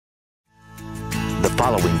The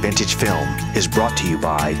following vintage film is brought to you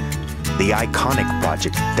by the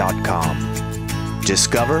iKonicProject.com.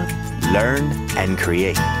 Discover, learn, and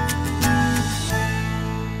create.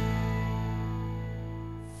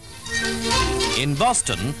 In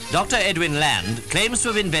Boston, Dr. Edwin Land claims to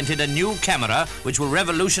have invented a new camera which will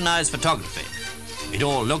revolutionize photography. It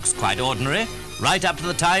all looks quite ordinary, right up to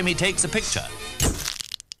the time he takes a picture.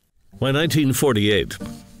 By 1948,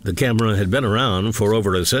 the camera had been around for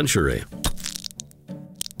over a century.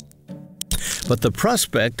 But the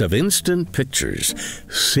prospect of instant pictures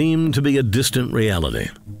seemed to be a distant reality.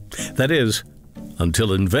 That is,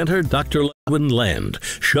 until inventor Dr. Edwin Land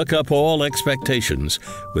shook up all expectations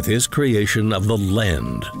with his creation of the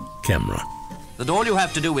Land camera. That all you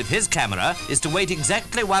have to do with his camera is to wait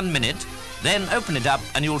exactly 1 minute, then open it up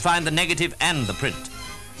and you'll find the negative and the print.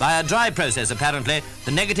 By a dry process, apparently,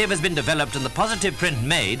 the negative has been developed and the positive print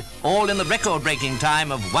made, all in the record-breaking time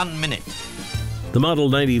of 1 minute. The Model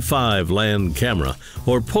 95 Land camera,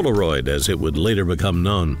 or Polaroid as it would later become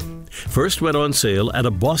known, first went on sale at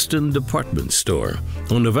a Boston department store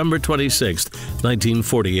on November 26,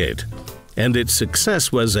 1948, and its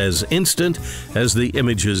success was as instant as the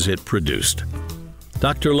images it produced.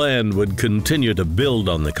 Dr. Land would continue to build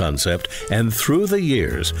on the concept, and through the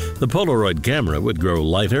years, the Polaroid camera would grow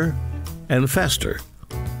lighter and faster.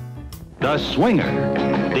 The Swinger,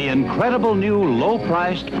 the incredible new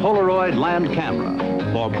low-priced Polaroid Land camera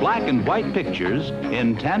for black and white pictures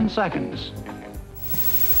in 10 seconds.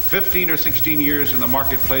 15 or 16 years in the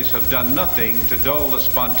marketplace have done nothing to dull the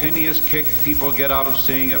spontaneous kick people get out of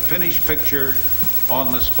seeing a finished picture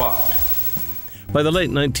on the spot. By the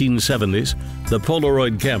late 1970s, the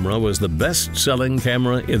Polaroid camera was the best-selling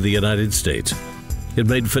camera in the United States. It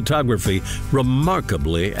made photography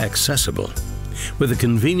remarkably accessible, with a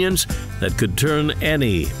convenience that could turn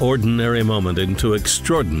any ordinary moment into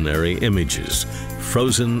extraordinary images,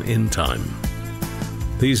 frozen in time.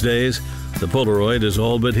 These days, the Polaroid is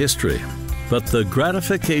all but history, but the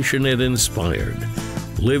gratification it inspired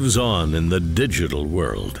lives on in the digital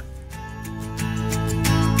world.